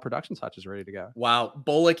your final production touches ready to go. Wow,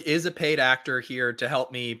 Bullock is a paid actor here to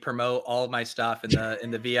help me promote all of my stuff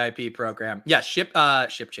in the VIP program. Yeah, ship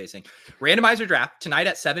chasing. Randomizer draft tonight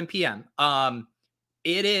at 7 p.m. I'm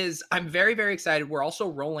very, very excited. We're also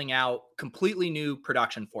rolling out completely new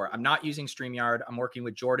production for it. I'm not using StreamYard. I'm working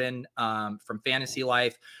with Jordan from Fantasy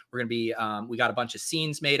Life. We're going to be, we got a bunch of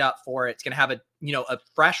scenes made up for it. It's going to have a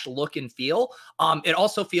fresh look and feel. It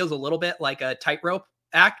also feels a little bit like a tightrope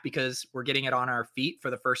act because we're getting it on our feet for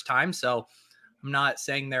the first time. So I'm not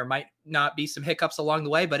saying there might not be some hiccups along the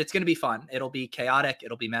way, but it's going to be fun. It'll be chaotic.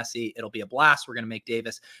 It'll be messy. It'll be a blast. We're going to make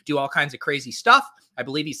Davis do all kinds of crazy stuff. I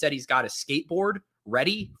believe he said he's got a skateboard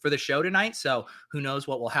ready for the show tonight. So who knows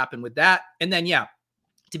what will happen with that. And then, yeah,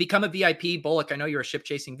 to become a VIP, Bullock, I know you're a ship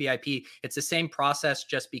chasing VIP. It's the same process,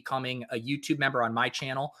 just becoming a YouTube member on my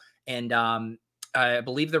channel. And I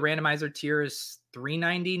believe the randomizer tier is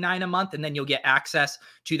 $3.99 a month. And then you'll get access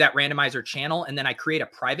to that randomizer channel. And then I create a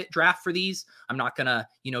private draft for these. I'm not going to,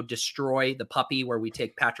 destroy the puppy where we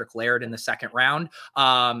take Patrick Laird in the second round.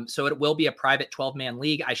 So it will be a private 12-man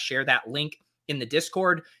league. I share that link in the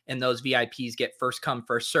Discord, and those VIPs get first come,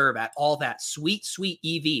 first serve at all that sweet, sweet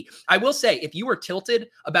EV. I will say, if you were tilted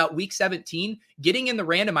about week 17, getting in the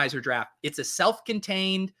randomizer draft, it's a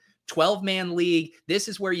self-contained 12-man league. This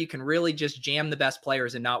is where you can really just jam the best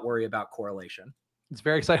players and not worry about correlation. It's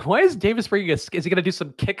very exciting. Why is Davis bringing is he going to do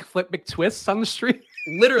some kick flip McTwists on the street?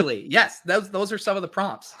 Literally. Yes. Those are some of the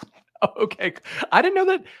prompts. Oh, okay. I didn't know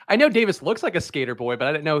that. I know Davis looks like a skater boy, but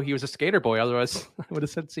I didn't know he was a skater boy. Otherwise I would have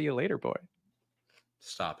said, see you later, boy.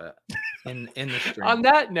 Stop it. In the stream. On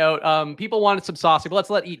that note, people wanted some sauce. But let's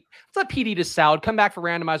let Pete eat his salad. Come back for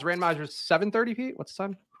randomizer. Randomizer is 7:30, Pete. What's the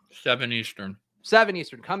time? 7 Eastern. 7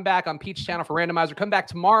 Eastern. Come back on Pete's channel for randomizer. Come back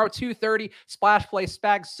tomorrow, 2:30. Splash Play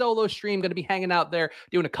Spag solo stream. Going to be hanging out there,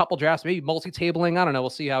 doing a couple drafts, maybe multi-tabling. I don't know. We'll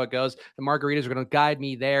see how it goes. The margaritas are going to guide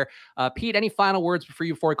me there. Pete, any final words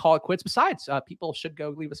before we call it quits? Besides, people should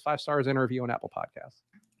go leave us 5 stars in a review on Apple Podcasts.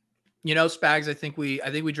 Spags, I think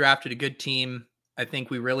we drafted a good team. I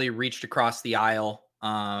think we really reached across the aisle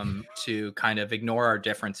to kind of ignore our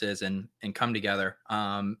differences and come together.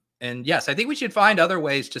 And yes, I think we should find other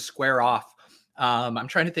ways to square off. I'm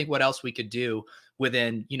trying to think what else we could do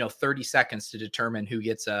within 30 seconds to determine who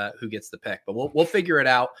gets the pick, but we'll figure it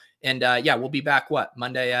out. And yeah, we'll be back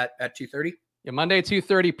Monday at 2:30. Yeah, Monday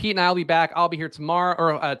 2:30. Pete and I will be back. I'll be here tomorrow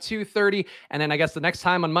or 2:30, and then I guess the next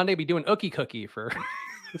time on Monday be doing Ookie Cookie for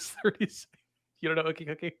 30 seconds. You don't know Ookie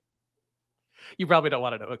Cookie? You probably don't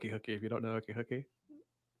want to know Ookie Cookie if you don't know Ookie Cookie.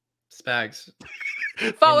 Spags.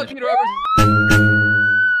 Follow Peter Evers.